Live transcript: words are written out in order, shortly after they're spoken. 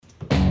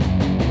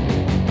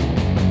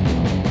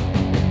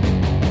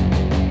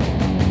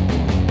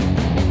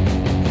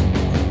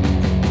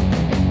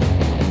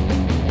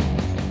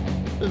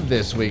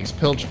This week's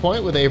Pilch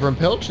Point with Avram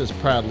Pilch is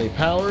proudly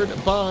powered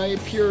by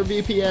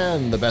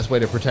PureVPN. The best way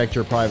to protect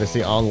your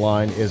privacy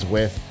online is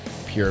with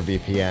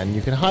PureVPN.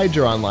 You can hide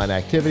your online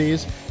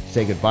activities,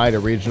 say goodbye to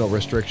regional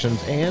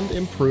restrictions, and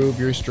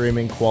improve your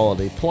streaming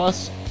quality.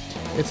 Plus,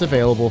 it's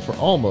available for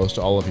almost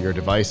all of your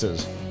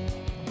devices.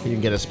 You can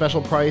get a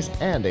special price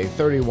and a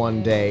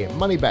 31-day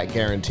money-back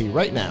guarantee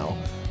right now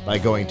by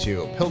going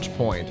to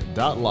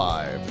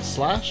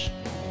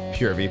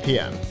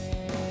pilchpoint.live/PureVPN.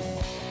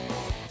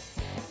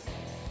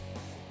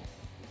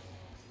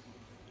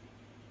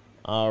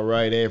 All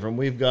right, Avram,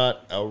 we've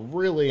got a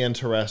really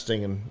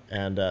interesting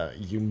and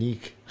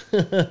unique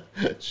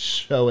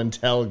show and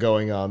tell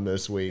going on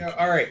this week.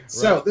 All right.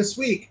 So this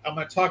week, I'm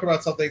going to talk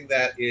about something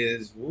that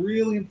is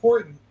really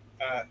important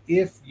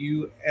if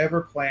you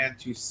ever plan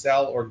to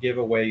sell or give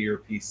away your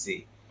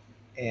PC.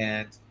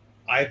 And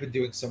I've been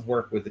doing some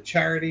work with a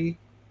charity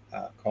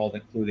called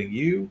Including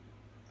You.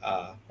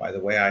 By the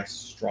way, I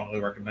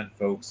strongly recommend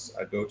folks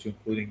go to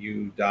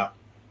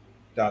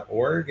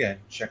includingyou.org and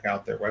check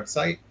out their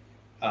website.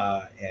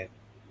 And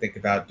think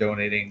about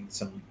donating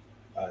some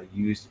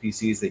used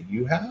PCs that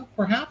you have,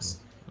 perhaps.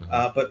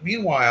 But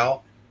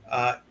meanwhile,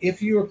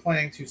 if you are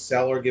planning to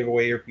sell or give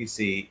away your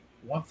PC,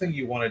 one thing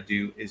you want to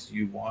do is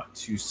you want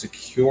to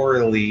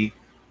securely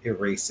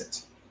erase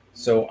it.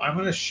 So I'm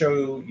going to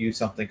show you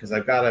something because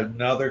I've got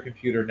another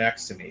computer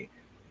next to me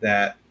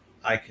that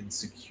I can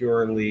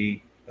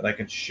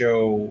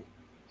show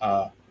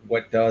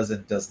what does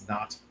and does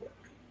not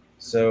work.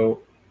 So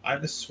I'm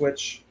going to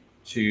switch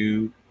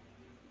to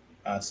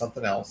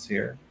something else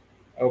here.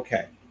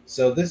 Okay,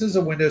 so this is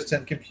a Windows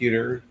 10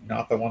 computer,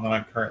 not the one that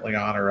I'm currently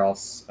on, or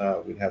else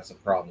we'd have some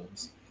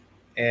problems.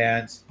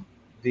 And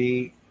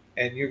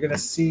you're going to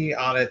see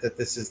on it that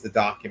this is the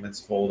documents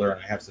folder,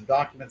 and I have some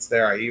documents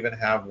there. I even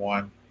have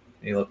one,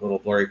 they look a little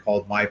blurry,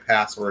 called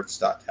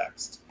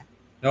mypasswords.txt.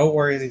 Don't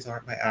worry, these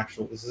aren't my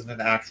actual. This isn't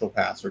an actual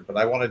password, but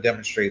I want to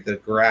demonstrate the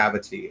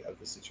gravity of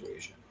the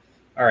situation.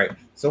 All right,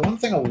 so one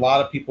thing a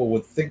lot of people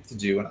would think to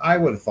do, and I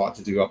would have thought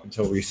to do up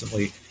until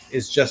recently,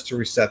 is just to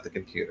reset the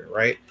computer,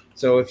 right?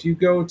 So if you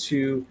go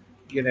to,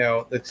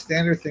 the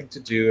standard thing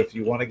to do if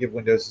you want to give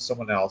Windows to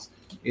someone else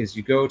is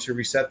you go to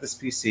reset this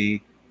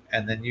PC,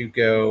 and then you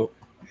go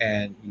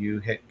and you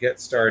hit get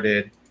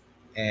started,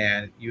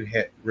 and you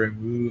hit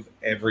remove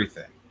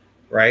everything,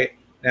 right?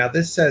 Now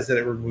this says that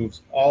it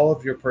removes all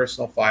of your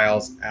personal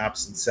files,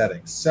 apps, and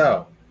settings.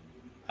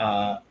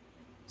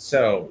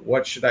 So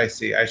what should I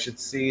see? I should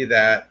see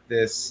that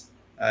this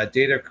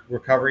data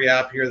recovery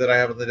app here that I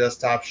have on the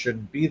desktop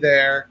shouldn't be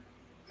there.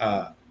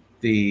 All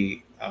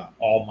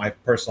my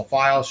personal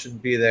files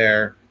shouldn't be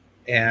there.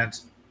 And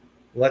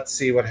let's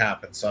see what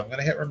happens. So I'm going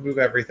to hit remove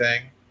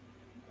everything.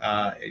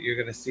 You're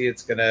going to see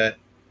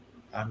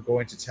I'm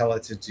going to tell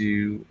it to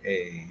do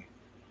a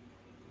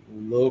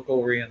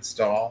local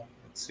reinstall.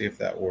 Let's see if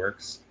that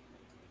works.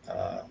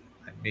 I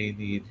may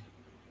need,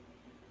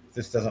 if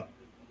this doesn't,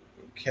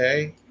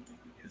 okay.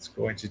 It's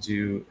going to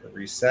do a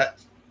reset,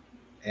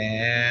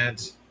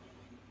 and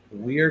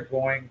we are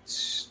going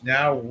to,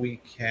 now we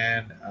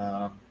can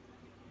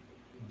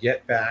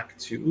get back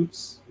to,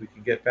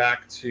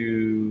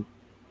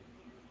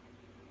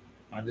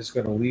 I'm just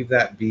going to leave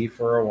that be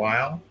for a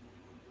while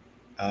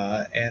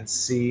and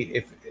see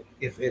if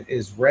it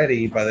is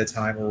ready by the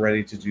time we're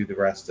ready to do the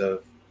rest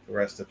of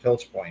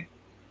Pilch Point.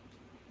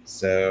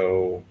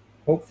 So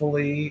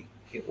hopefully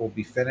it will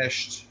be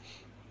finished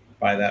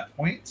by that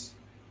point.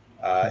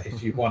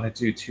 If you want to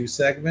do 2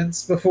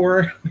 segments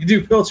before we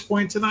do Pilch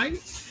Point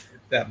tonight,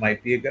 that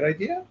might be a good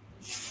idea.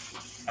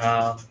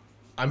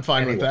 I'm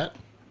fine with that.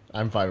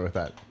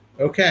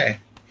 Okay.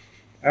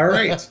 All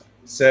right.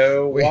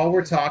 So while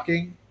we're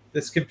talking,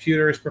 this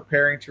computer is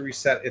preparing to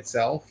reset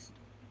itself,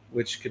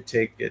 which could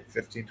take it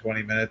 15,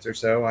 20 minutes or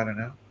so. I don't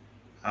know.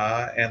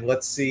 And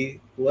let's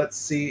see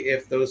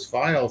if those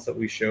files that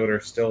we showed are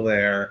still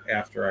there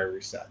after I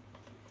reset.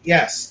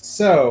 Yes.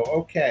 So,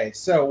 okay.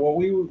 So what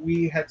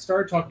we had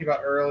started talking about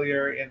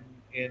earlier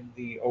in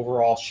the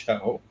overall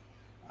show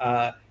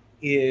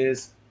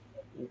is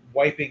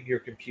wiping your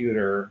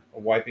computer,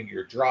 wiping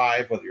your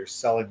drive, whether you're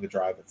selling the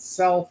drive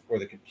itself or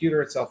the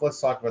computer itself.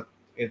 Let's talk about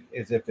it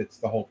as if it's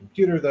the whole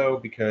computer, though,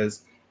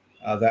 because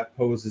that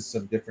poses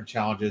some different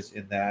challenges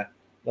in that.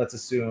 Let's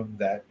assume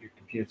that your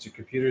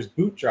computer's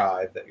boot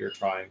drive that you're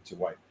trying to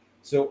wipe.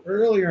 So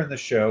earlier in the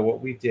show,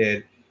 what we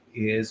did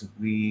is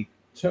we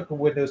took a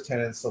Windows 10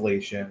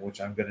 installation,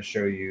 which I'm going to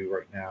show you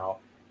right now,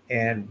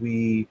 and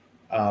we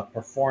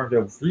performed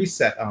a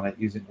reset on it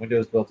using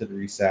Windows built-in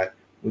reset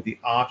with the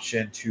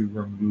option to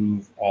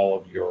remove all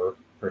of your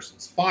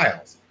person's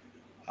files.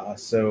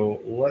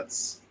 So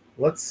let's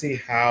see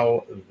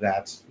how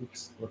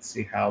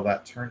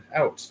that turned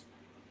out.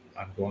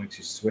 I'm going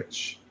to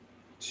switch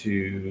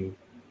to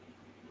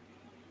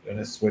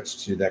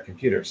that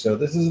computer. So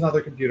this is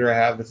another computer I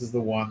have. This is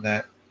the one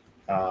that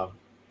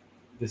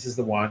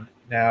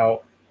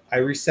Now I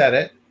reset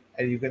it,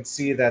 and you can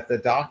see that the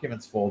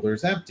documents folder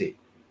is empty.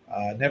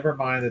 Never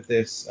mind that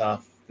this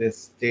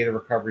data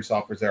recovery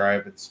software is there.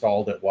 I've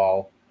installed it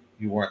while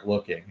you weren't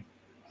looking.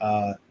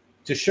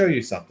 to show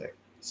you something.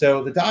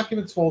 So the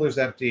documents folder is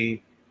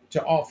empty.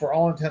 For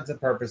all intents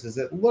and purposes,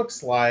 it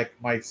looks like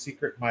my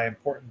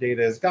important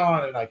data is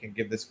gone, and I can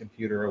give this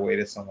computer away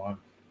to someone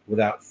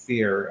without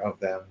fear of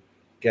them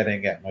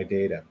getting at my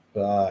data.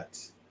 But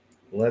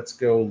let's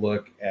go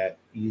look at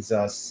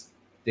EaseUS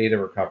Data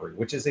Recovery,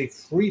 which is a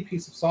free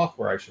piece of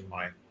software. I should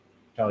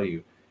tell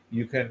you,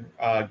 you can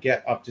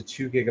get up to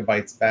 2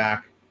 gigabytes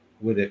back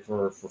with it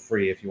for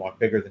free. If you want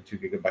bigger than 2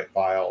 gigabyte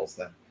files,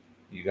 then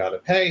you got to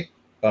pay.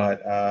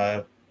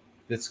 But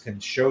this can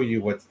show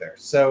you what's there.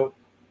 So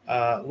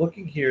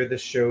looking here,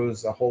 this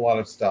shows a whole lot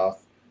of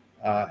stuff.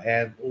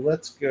 And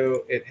let's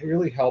go. It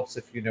really helps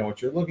if you know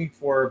what you're looking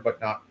for,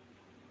 but not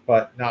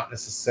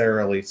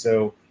necessarily.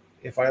 So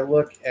if I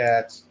look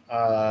at,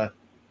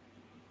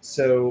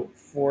 so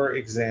for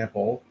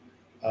example,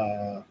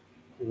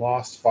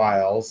 lost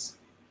files.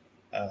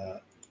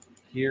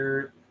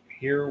 Here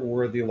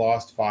were the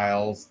lost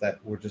files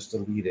that were just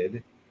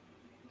deleted.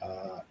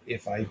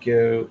 If I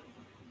go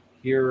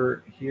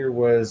here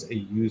was a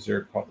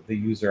user called the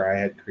user I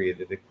had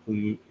created,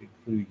 include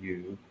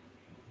you.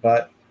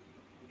 But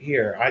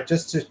here, I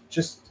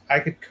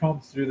could comb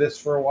through this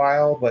for a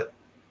while, but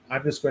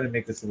I'm just going to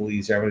make this a little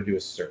easier. I'm going to do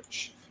a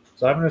search.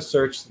 So I'm going to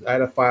search. I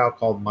had a file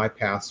called My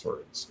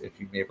Passwords, if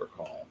you may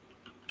recall,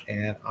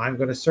 and I'm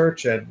going to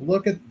search, and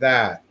look at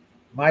that.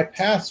 My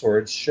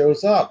Passwords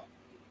shows up.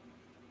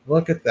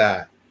 Look at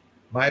that.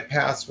 My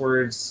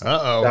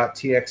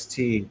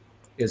Passwords.txt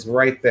is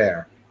right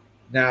there.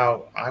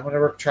 Now, I'm going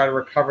to try to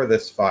recover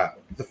this file.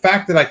 The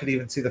fact that I could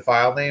even see the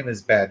file name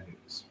is bad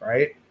news,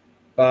 right?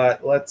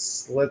 But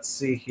let's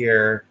see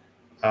here.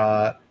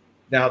 Now,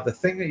 the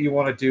thing that you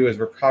want to do is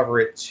recover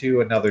it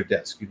to another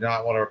disk. You do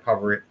not want to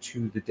recover it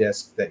to the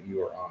disk that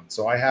you are on.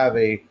 So I have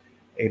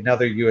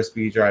another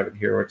USB drive in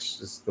here, which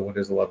is the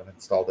Windows 11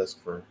 install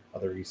disk for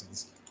other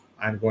reasons.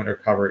 I'm going to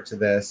recover it to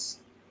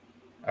this.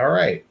 All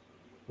right.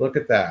 Look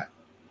at that.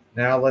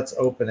 Now let's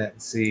open it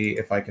and see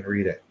if I can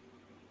read it.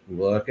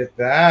 Look at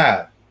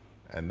that.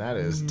 And that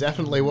is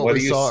definitely what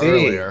we saw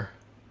earlier.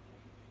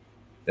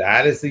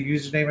 That is the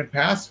username and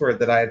password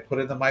that I had put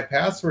in the My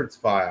Passwords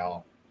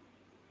file.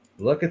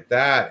 Look at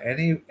that.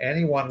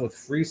 Anyone with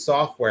free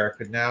software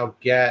could now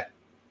get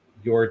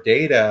your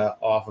data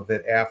off of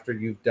it after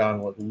you've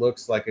done what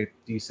looks like a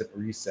decent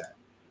reset.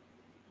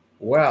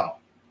 Well,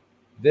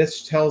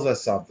 this tells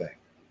us something.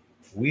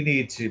 We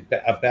need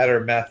a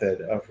better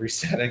method of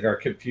resetting our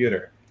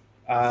computer.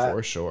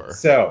 For sure.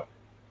 So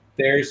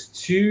there's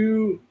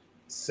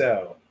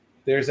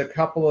a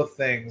couple of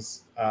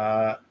things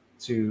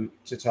to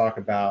talk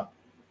about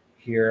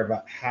here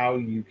about how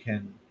you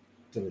can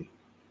delete.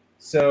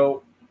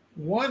 So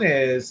one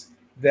is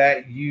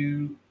that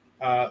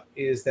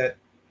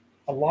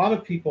a lot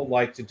of people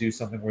like to do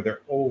something where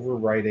they're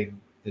overwriting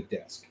the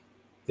disk.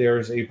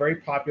 There's a very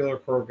popular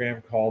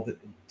program called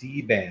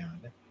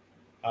DBAN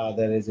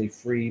that is a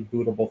free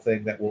bootable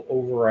thing that will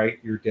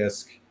overwrite your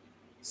disk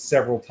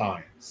several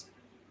times.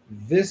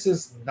 This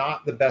is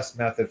not the best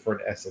method for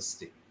an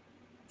SSD.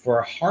 For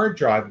a hard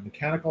drive, a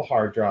mechanical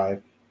hard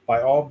drive,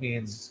 by all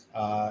means,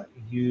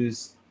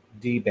 use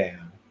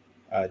DBAN,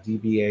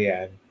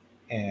 DBAN,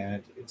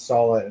 and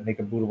install it and make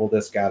a bootable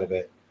disk out of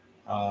it.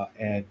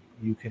 And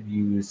you can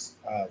use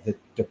the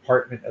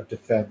Department of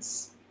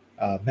Defense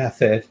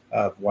method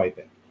of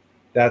wiping.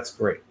 That's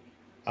great.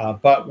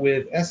 But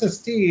with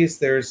SSDs,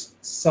 there's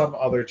some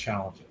other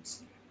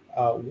challenges.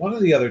 One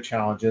of the other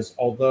challenges,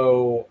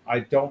 although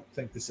I don't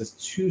think this is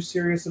too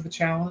serious of a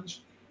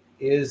challenge,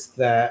 is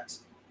that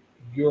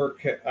your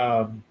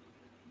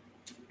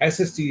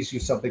SSDs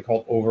use something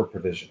called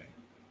over-provisioning.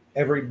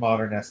 Every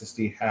modern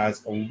SSD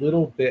has a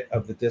little bit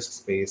of the disk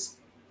space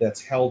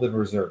that's held in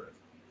reserve.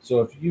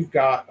 So if you've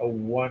got a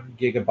 1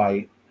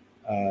 terabyte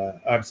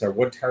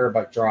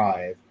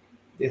drive,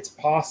 it's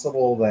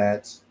possible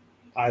that,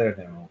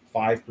 5%,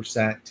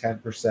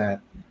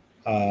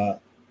 10%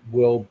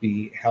 will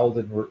be held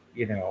in,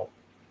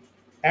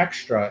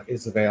 extra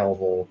is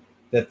available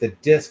that the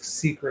disk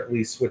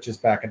secretly switches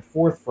back and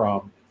forth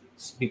from,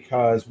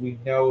 because we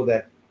know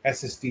that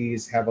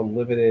SSDs have a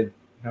limited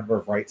number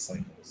of write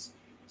cycles.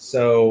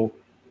 So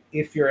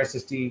if your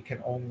SSD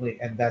can only,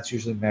 and that's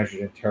usually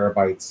measured in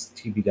terabytes,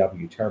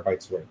 TBW,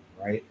 terabytes written,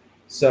 right?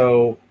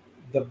 So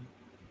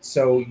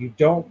you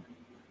don't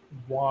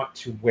want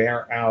to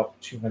wear out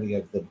too many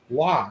of the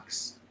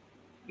blocks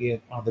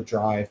on the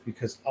drive,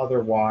 because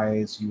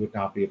otherwise you would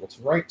not be able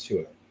to write to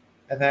it.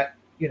 And that,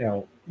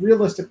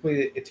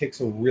 realistically, it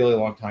takes a really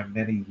long time,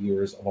 many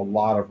years of a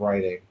lot of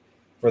writing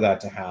for that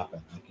to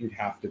happen. Like, you'd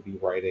have to be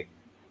writing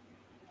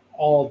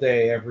all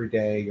day, every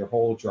day, your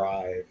whole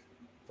drive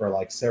for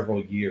like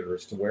several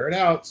years to wear it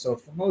out. So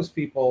for most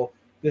people,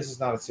 this is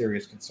not a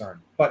serious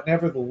concern. But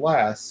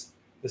nevertheless,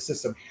 the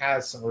system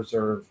has some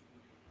reserve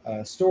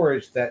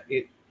storage that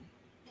it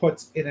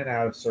puts in and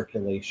out of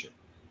circulation.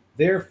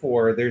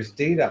 Therefore, there's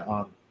data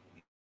on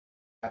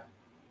that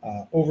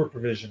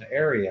over-provision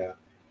area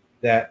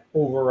that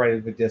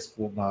overwriting the disk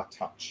will not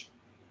touch.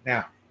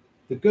 Now,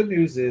 the good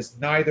news is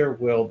neither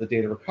will the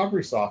data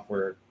recovery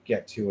software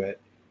get to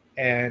it,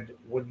 And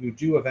when you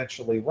do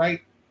eventually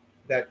write,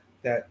 that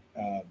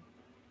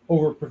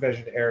over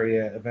provisioned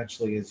area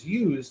eventually is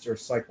used or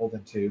cycled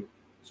into,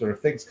 sort of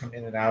things come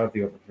in and out of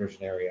the over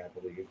provisioned area, I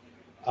believe.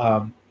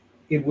 Um,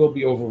 it will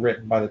be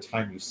overwritten by the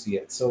time you see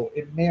it. So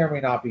it may or may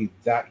not be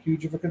that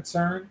huge of a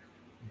concern,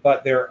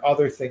 but there are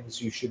other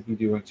things you should be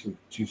doing to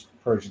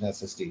purge an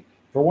SSD.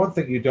 For one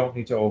thing, you don't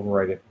need to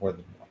overwrite it more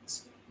than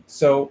once.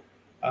 So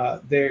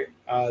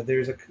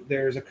there's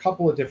a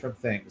couple of different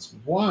things.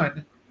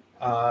 One,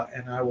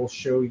 and I will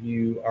show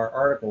you our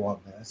article on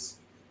this,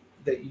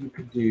 that you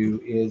can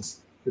do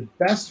is the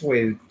best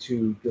way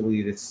to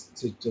delete an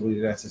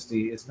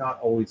SSD is not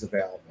always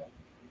available,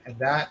 and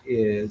that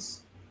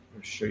is, I'm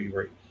going to show you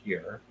right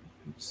here.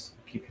 Oops,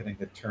 I keep hitting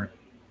the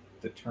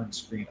turn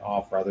screen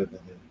off rather than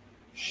the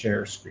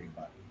share screen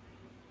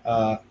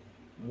button.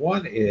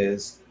 One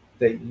is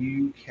that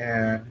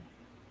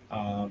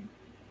um,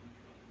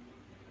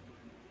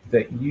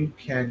 you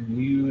can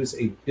use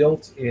a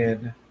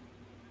built-in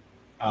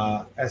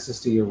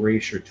SSD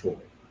erasure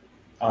tool.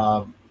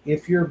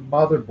 If your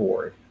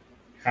motherboard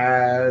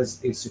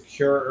has a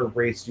secure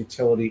erase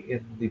utility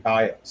in the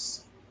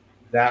BIOS,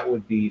 that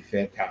would be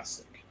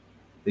fantastic.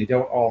 They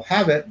don't all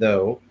have it,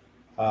 though.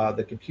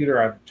 The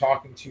computer I'm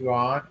talking to you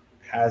on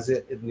has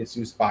it in the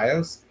ASUS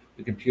BIOS.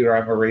 The computer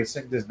I'm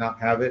erasing does not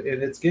have it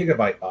in its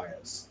Gigabyte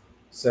BIOS.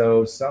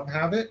 So some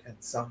have it and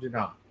some do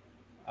not.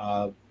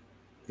 Uh,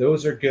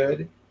 those are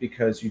good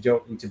because you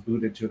don't need to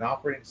boot into an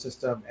operating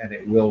system and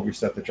it will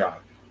reset the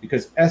drive.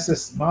 Because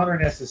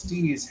modern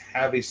SSDs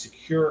have a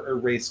secure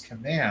erase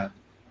command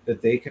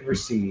that they can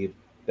receive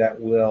that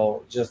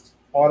will just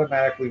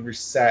automatically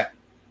reset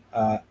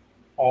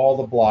all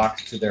the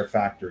blocks to their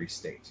factory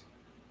state.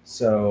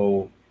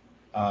 So,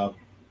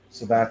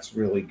 so that's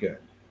really good.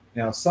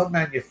 Now, some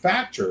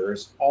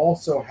manufacturers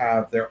also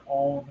have their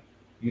own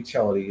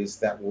utilities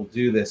that will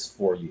do this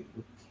for you,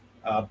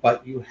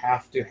 but you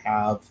have to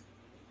have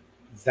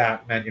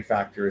that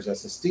manufacturer's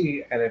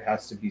SSD and it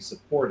has to be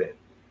supported.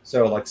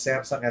 So, like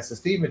Samsung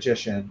SSD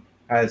Magician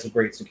has a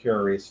great secure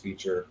erase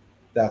feature.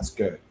 That's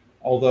good.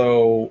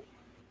 Although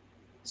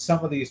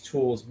some of these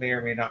tools may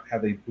or may not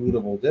have a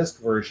bootable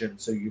disk version,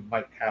 so you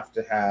might have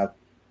to have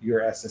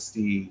your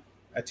SSD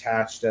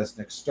attached as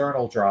an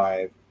external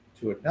drive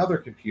to another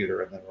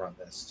computer and then run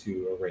this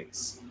to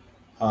erase.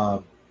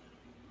 Um,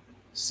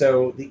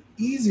 so the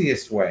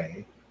easiest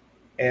way,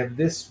 and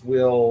this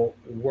will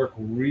work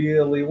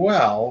really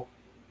well,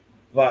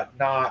 but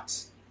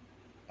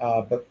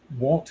but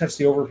won't touch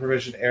the over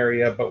provision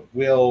area, but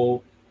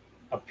will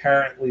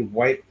apparently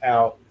wipe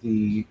out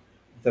the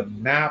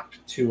map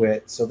to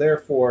it. So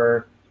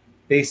therefore,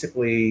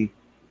 basically,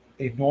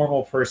 a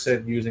normal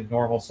person using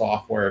normal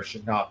software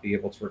should not be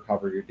able to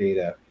recover your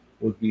data,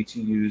 would be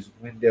to use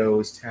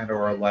Windows 10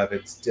 or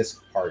 11's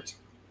DiskPart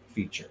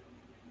feature.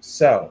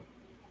 So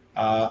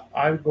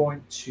I'm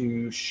going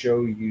to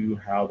show you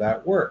how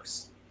that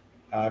works,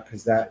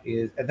 because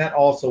that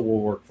also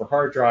will work for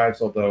hard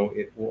drives, although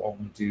it will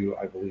only do,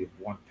 I believe,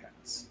 one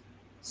pass.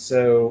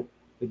 So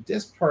the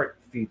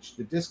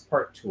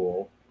DiskPart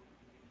tool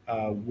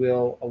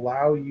will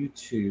allow you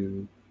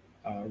to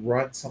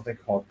run something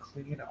called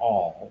Clean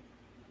All,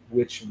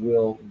 which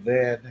will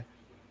then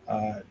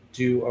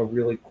do a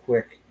really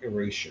quick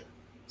erasure.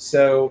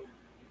 So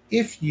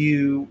if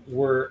your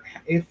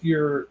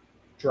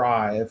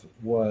drive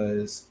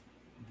was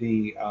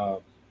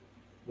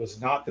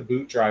not the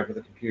boot drive of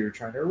the computer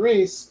trying to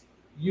erase,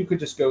 you could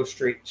just go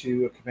straight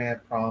to a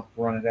command prompt,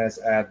 run it as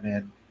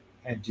admin,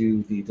 and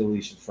do the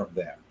deletion from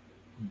there.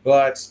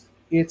 But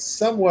it's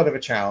somewhat of a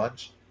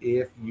challenge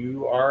if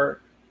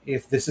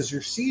this is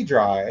your C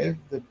drive,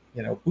 the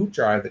boot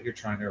drive that you're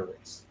trying to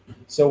erase.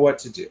 So what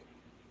to do?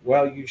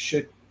 Well, you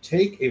should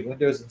take a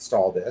Windows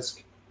install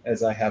disk,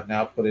 as I have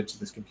now put into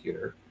this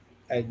computer,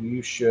 and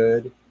you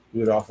should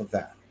boot off of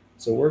that.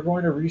 So we're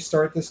going to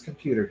restart this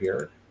computer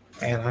here,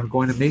 and I'm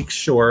going to make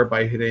sure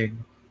by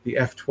hitting the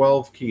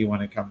F12 key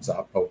when it comes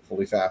up,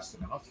 hopefully fast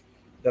enough,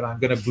 that I'm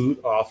going to boot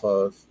off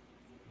of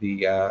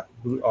the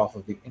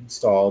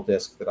install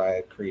disk that I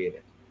had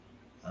created.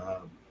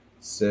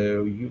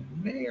 So you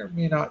may or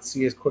may not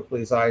see as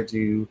quickly as I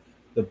do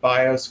the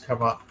BIOS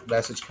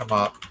message come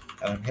up,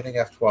 and I'm hitting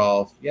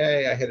F12.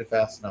 Yay, I hit it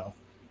fast enough.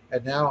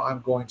 And now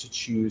I'm going to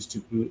choose to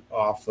boot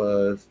off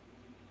of,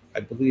 I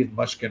believe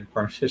Munchkin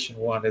Partition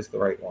 1 is the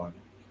right one.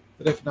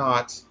 But if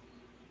not,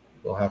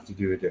 we'll have to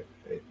do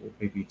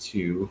maybe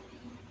 2,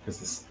 because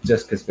this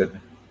disk has been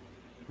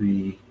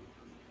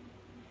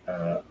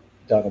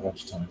done a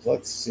bunch of times.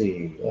 Let's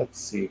see.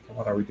 Come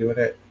on, are we doing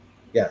it?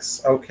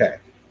 Yes. Okay.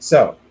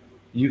 So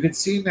you can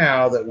see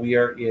now that we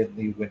are in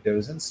the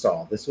Windows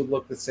install. This would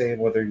look the same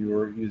whether you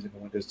were using a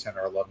Windows 10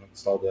 or 11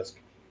 install disk.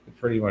 It's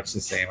pretty much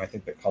the same. I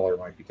think the color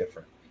might be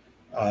different.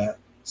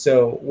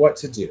 So what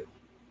to do?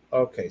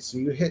 Okay, so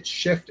you hit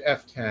Shift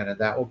F10 and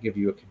that will give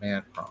you a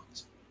command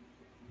prompt.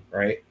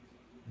 Right?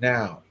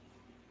 Now,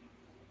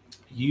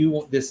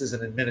 this is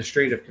an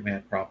administrative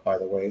command prompt, by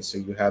the way, so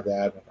you have the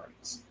admin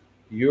rights.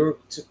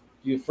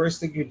 First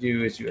thing you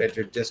do is you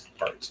enter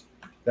DiskPart.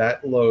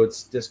 That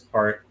loads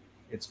DiskPart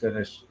it's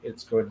going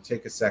to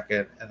take a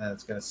second, and then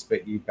it's going to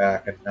spit you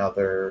back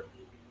uh,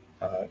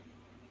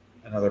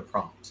 another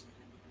prompt.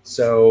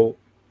 So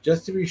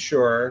just to be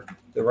sure,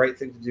 the right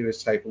thing to do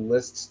is type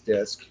lists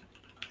disk,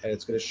 and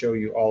it's going to show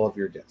you all of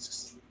your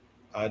disks.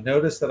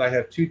 Notice that I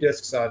have two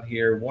disks on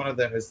here. One of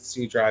them is the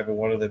C drive, and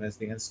one of them is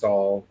the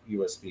install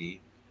USB.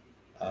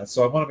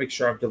 So I want to make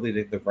sure I'm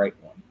deleting the right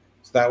one.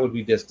 So that would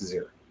be disk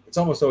 0. It's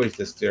almost always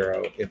disk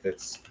 0 if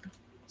it's.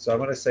 So I'm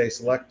going to say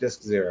select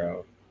disk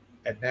 0.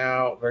 And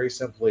now, very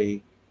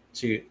simply,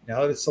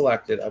 now that it's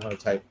selected, I'm going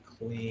to type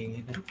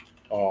clean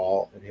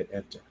all and hit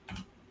enter.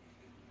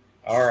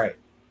 All right.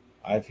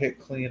 I've hit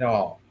clean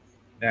all.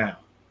 Now,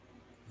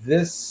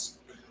 this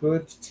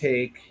could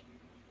take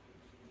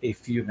a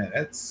few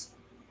minutes,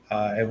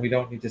 and we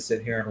don't need to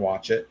sit here and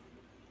watch it.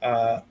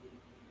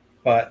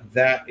 But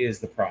that is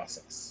the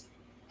process.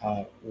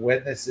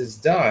 When this is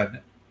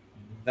done,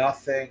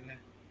 nothing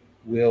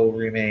will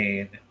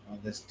remain on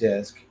this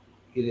disk.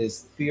 It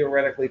is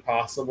theoretically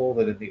possible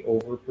that in the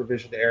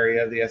over-provisioned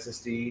area of the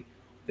SSD,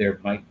 there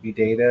might be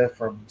data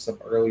from some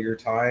earlier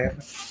time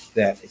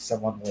that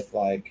someone with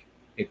like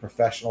a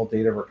professional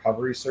data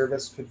recovery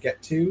service could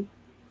get to.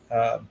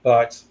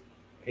 But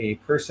a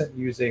person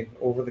using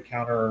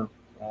over-the-counter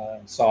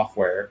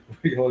software,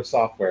 regular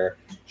software,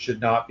 should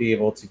not be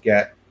able to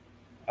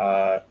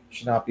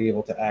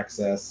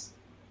access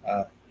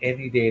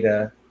any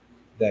data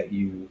that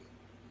you've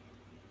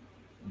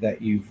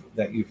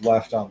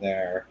left on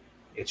there.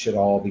 It should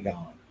all be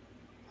gone.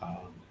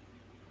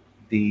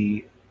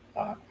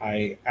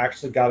 I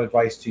actually got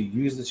advice to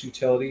use this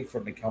utility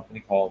from a company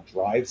called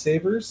Drive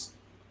Savers.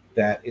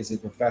 That is a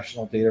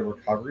professional data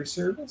recovery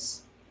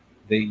service.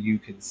 That you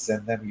can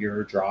send them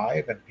your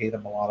drive and pay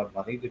them a lot of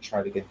money to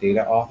try to get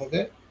data off of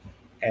it.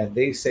 And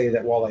they say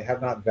that while they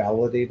have not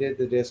validated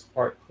the disk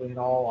part clean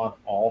all on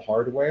all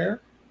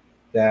hardware,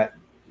 that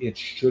it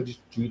should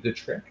do the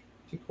trick,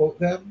 to quote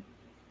them,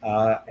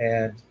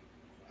 and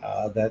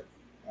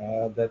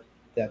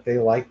that they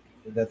like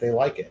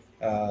it.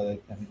 I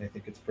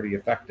think it's pretty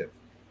effective.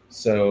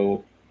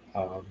 So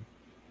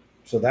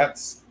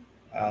that's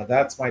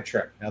my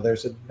trick. Now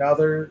there's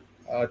another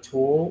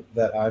tool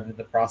that I'm in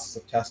the process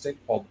of testing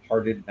called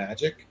Parted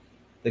Magic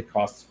that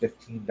costs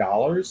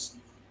 $15.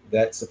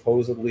 That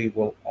supposedly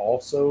will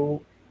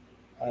also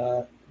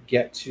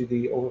get to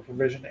the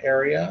over-provision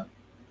area,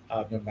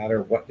 no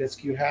matter what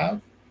disk you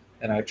have.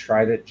 And I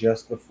tried it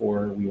just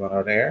before we went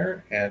on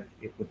air, and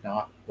it would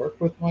not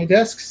work with my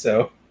disk.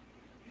 So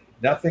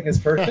nothing is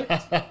perfect,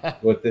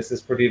 but this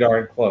is pretty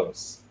darn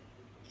close.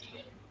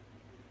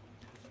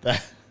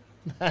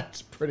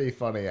 That's pretty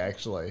funny,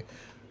 actually.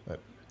 That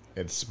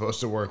it's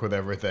supposed to work with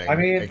everything. I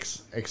mean,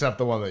 except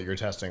the one that you're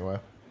testing with.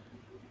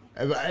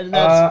 And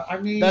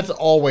that's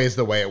always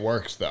the way it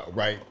works, though,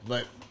 right?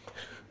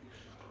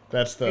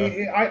 That's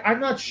the.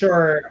 I'm not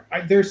sure.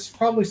 There's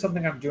probably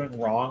something I'm doing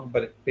wrong,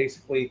 but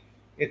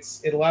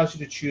it allows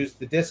you to choose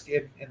the disk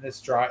in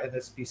this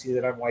PC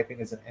that I'm wiping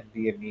is an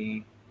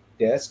NVMe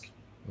disk,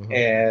 mm-hmm.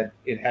 And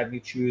it had me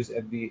choose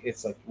NVMe.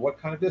 It's like, what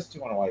kind of disk do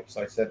you want to wipe?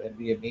 So I said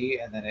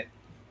NVMe, and then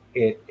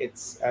it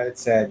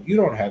said you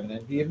don't have an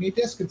NVMe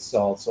disk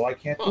installed, so I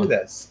can't do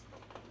this.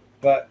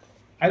 But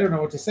I don't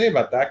know what to say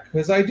about that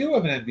because I do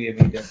have an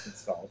NVMe disk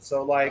installed.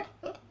 So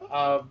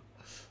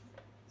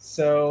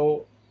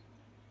so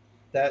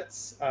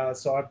that's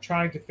so I'm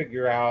trying to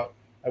figure out.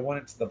 I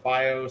went into the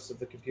BIOS of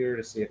the computer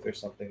to see if there's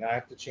something I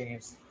have to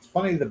change. It's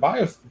funny, the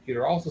BIOS of the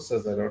computer also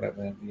says I don't have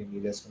an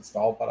NVMe disk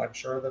installed, but I'm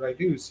sure that I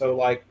do.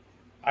 So I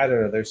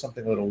don't know. There's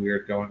something a little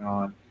weird going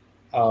on.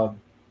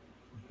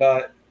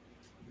 But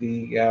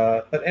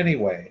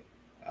anyway,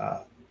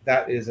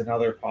 that is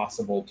another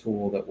possible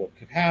tool that one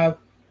could have.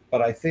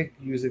 But I think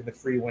using the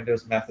free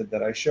Windows method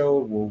that I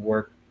showed will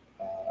work,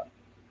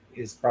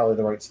 is probably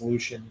the right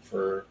solution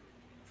for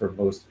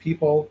most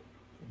people.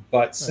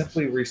 But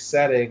simply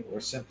resetting or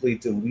simply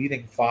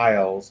deleting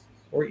files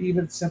or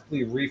even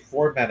simply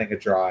reformatting a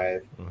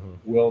drive mm-hmm.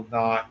 will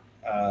not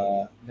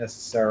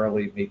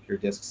necessarily make your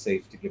disk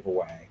safe to give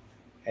away.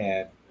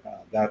 And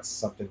that's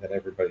something that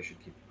everybody should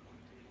keep in mind.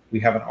 We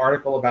have an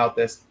article about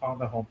this on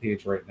the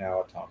homepage right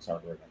now at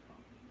tomshardware.com.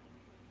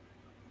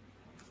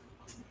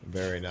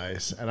 Very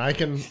nice. And I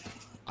can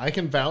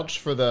vouch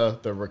for the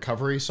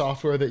recovery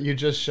software that you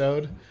just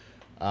showed.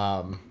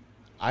 I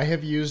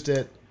have used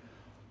it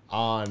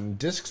on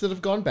disks that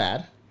have gone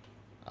bad,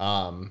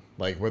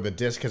 like where the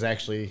disk has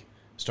actually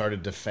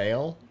started to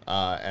fail,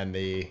 and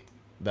the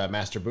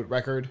master boot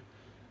record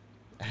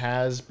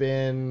has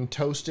been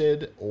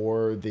toasted,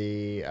 or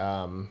the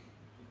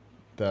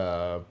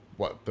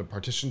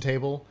partition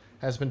table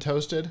has been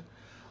toasted.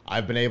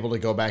 I've been able to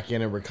go back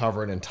in and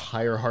recover an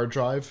entire hard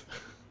drive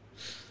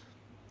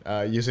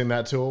using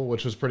that tool,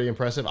 which was pretty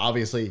impressive.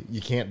 Obviously,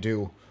 you can't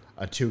do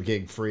a 2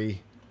 gig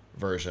free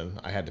version.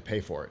 I had to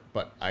pay for it,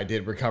 but I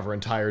did recover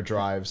entire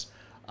drives.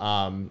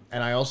 And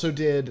I also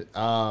did,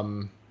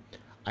 I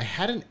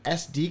had an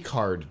SD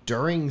card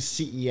during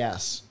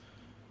CES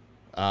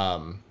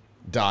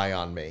die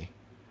on me.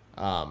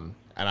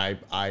 and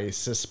I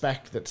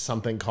suspect that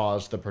something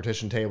caused the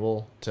partition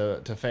table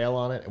to fail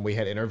on it, and we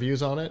had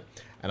interviews on it,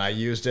 and I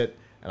used it,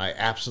 and I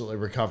absolutely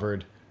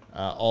recovered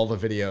all the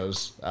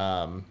videos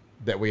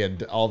that we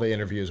had, all the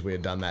interviews we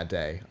had done that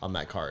day on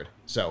that card.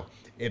 So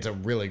it's a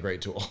really great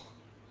tool.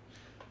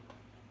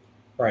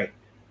 Right.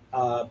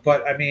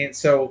 But I mean,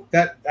 so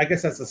that, I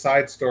guess that's the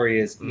side story,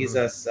 is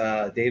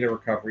EaseUS data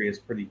recovery is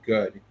pretty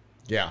good.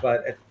 Yeah.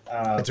 But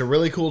it's a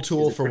really cool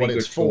tool for what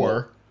it's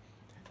for,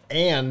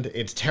 and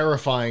it's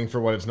terrifying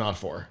for what it's not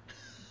for.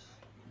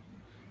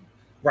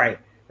 Right.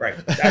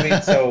 I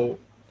mean, so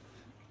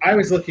I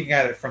was looking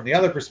at it from the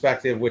other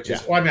perspective, which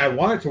is, well, I mean, I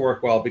want it to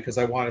work well because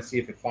I want to see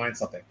if it finds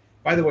something.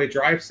 By the way,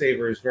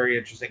 DriveSaver is a very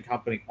interesting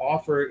company.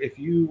 If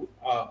you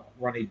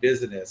run a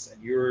business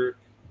and you're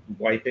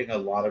wiping a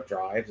lot of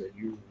drives and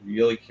you're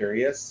really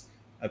curious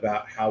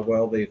about how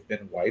well they've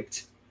been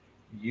wiped,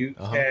 you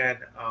can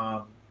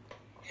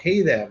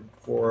pay them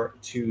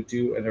to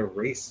do an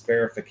erase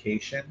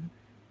verification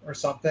or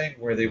something,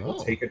 where they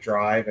will take a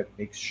drive and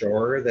make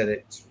sure that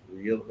it's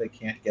real, they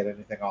can't get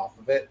anything off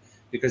of it,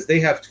 because they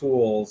have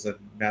tools and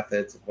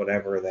methods and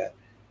whatever that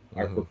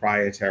are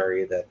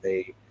proprietary that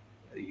they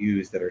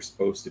use that are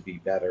supposed to be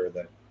better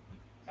than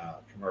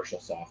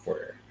commercial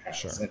software has.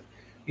 Sure. And,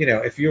 you know,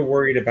 if you're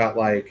worried about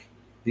like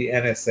the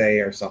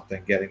NSA or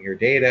something getting your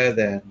data,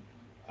 then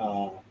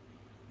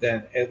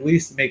at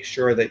least make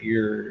sure that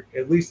you're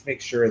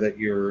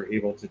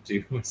able to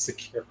do a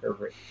secure,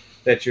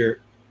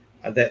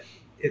 that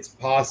it's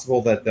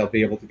possible that they'll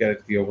be able to get it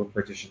to the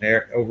over-provision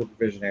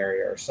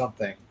area or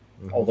something,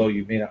 although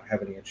you may not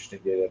have any interesting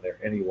data there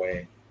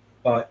anyway.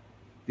 But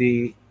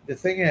the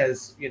thing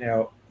is, you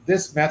know,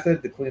 this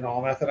method, the clean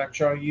all method I'm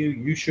showing you,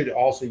 you should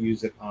also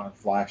use it on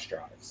flash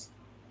drives,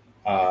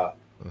 on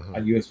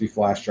USB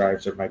flash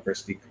drives or micro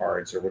SD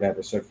cards or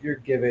whatever. So if you're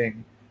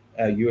giving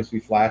a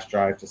USB flash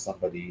drive to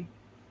somebody,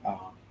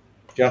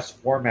 just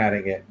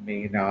formatting it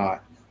may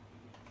not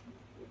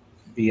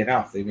be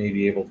enough. They may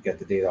be able to get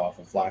the data off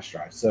a flash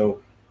drive. So,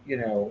 you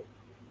know,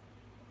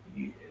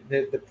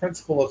 the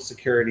principle of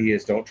security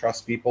is don't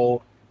trust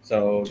people.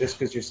 So just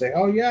because you're saying,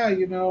 oh yeah,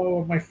 you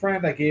know, my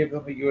friend, I gave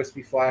them a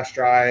USB flash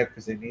drive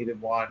because they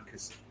needed one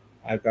because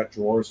I've got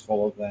drawers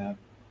full of them,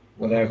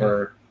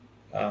 whatever,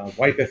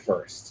 wipe it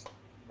first,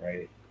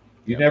 right?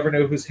 You never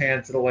know whose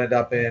hands it'll end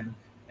up in,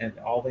 and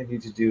all they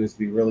need to do is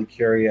be really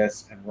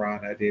curious and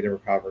run a data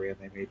recovery, and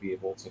they may be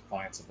able to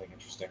find something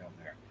interesting on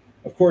there.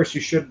 Of course,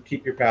 you shouldn't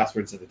keep your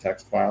passwords in the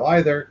text file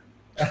either,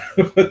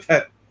 but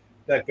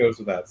that goes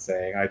without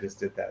saying. I just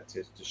did that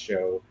to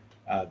show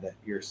that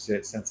your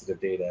sensitive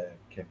data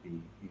can be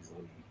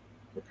easily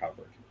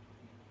recovered.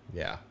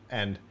 Yeah,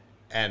 and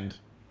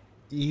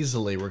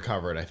easily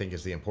recovered, I think,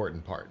 is the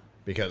important part,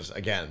 because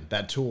again,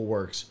 that tool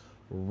works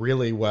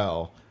really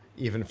well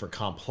even for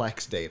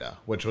complex data,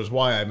 which was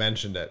why I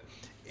mentioned it.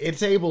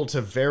 It's able to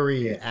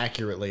very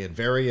accurately and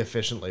very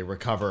efficiently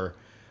recover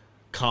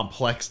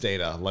complex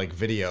data like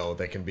video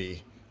that can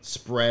be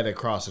spread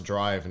across a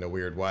drive in a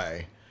weird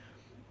way.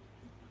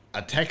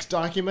 A text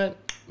document,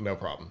 no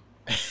problem.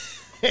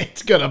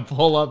 It's gonna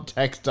pull up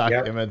text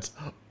documents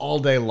all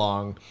day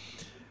long.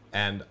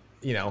 And,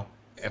 you know,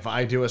 if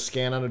I do a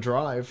scan on a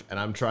drive and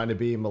I'm trying to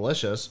be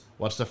malicious,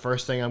 what's the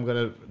first thing I'm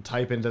gonna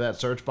type into that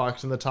search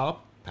box in the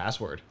top?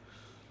 Password.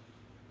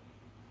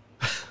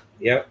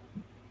 Yep.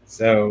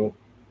 So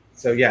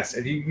yes,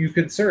 and you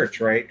can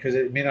search, right? Because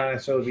it may not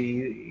necessarily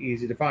be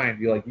easy to find.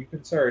 You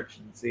can search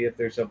and see if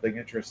there's something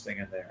interesting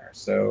in there.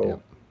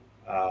 So,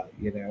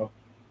 you know,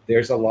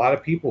 there's a lot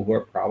of people who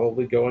are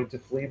probably going to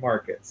flea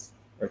markets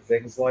or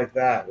things like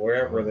that,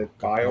 wherever they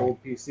buy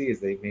old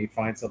PCs. They may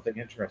find something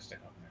interesting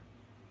on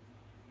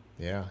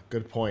there. Yeah,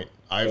 good point.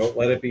 Don't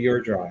let it be your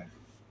drive.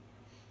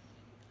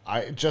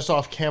 I just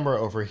off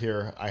camera over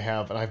here, I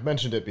have, and I've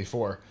mentioned it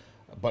before,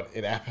 but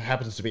it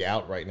happens to be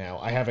out right now.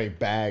 I have a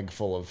bag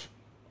full of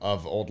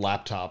old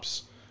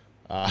laptops.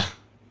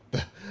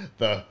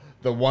 The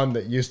one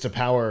that used to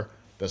power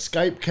the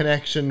Skype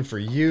connection for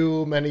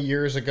you many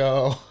years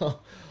ago,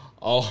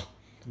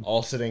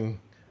 all sitting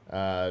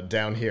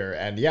down here.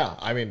 And yeah,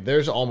 I mean,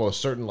 there's almost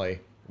certainly,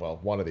 well,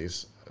 one of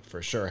these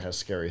for sure has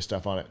scary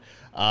stuff on it.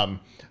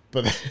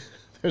 But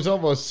there's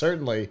almost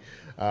certainly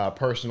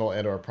personal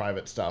and or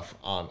private stuff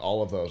on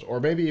all of those, or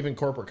maybe even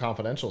corporate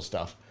confidential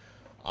stuff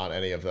on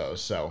any of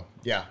those. So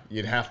yeah,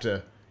 you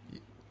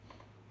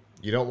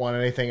don't want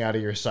anything out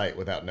of your sight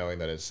without knowing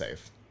that it's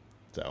safe.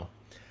 So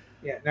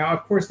yeah. Now,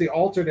 of course, the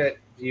alternate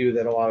view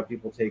that a lot of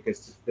people take is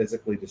to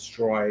physically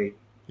destroy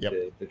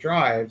the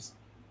drives.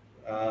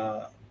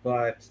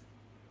 But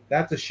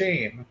that's a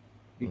shame,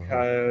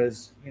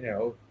 because, you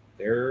know,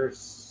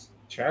 there's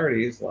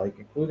charities, like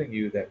including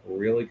you, that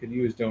really could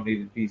use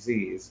donated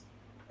PCs.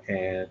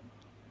 And,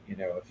 you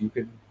know, if you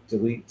can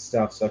delete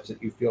stuff such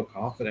that you feel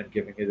confident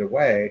giving it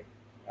away,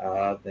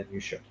 then you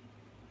should.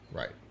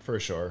 Right, for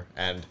sure.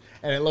 And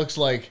it looks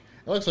like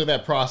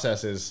that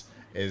process is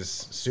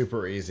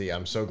super easy.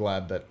 I'm so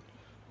glad that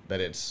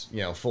it's,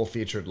 you know, full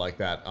featured like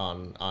that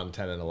on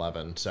 10 and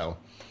 11. So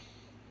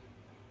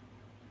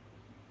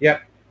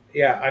yep.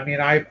 Yeah, I mean,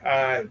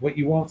 I what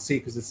you won't see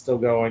because it's still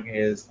going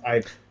is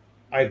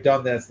I've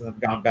done this and I've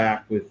gone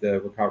back with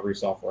the recovery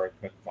software. I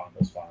couldn't find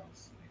those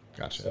files anymore.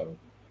 Gotcha. So,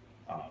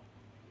 um,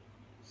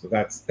 so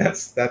that's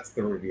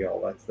the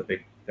reveal. That's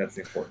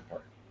the important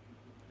part.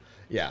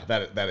 Yeah,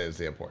 that is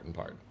the important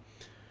part.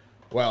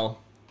 Well,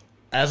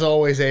 as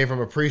always,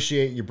 Avram,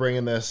 appreciate you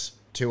bringing this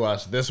to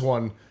us. This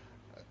one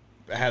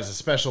has a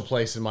special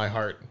place in my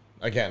heart,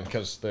 again,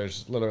 because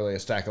there's literally a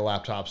stack of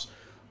laptops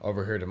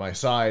over here to my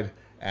side,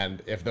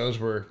 and if those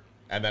were,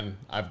 and then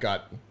I've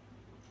got,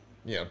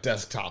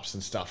 desktops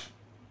and stuff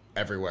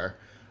everywhere.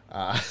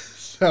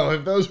 So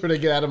if those were to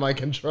get out of my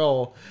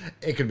control,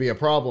 it could be a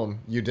problem.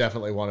 You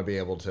definitely want to be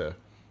able to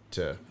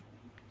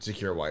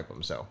secure wipe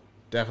them. So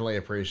definitely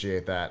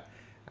appreciate that.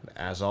 And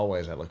as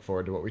always, I look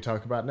forward to what we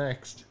talk about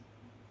next.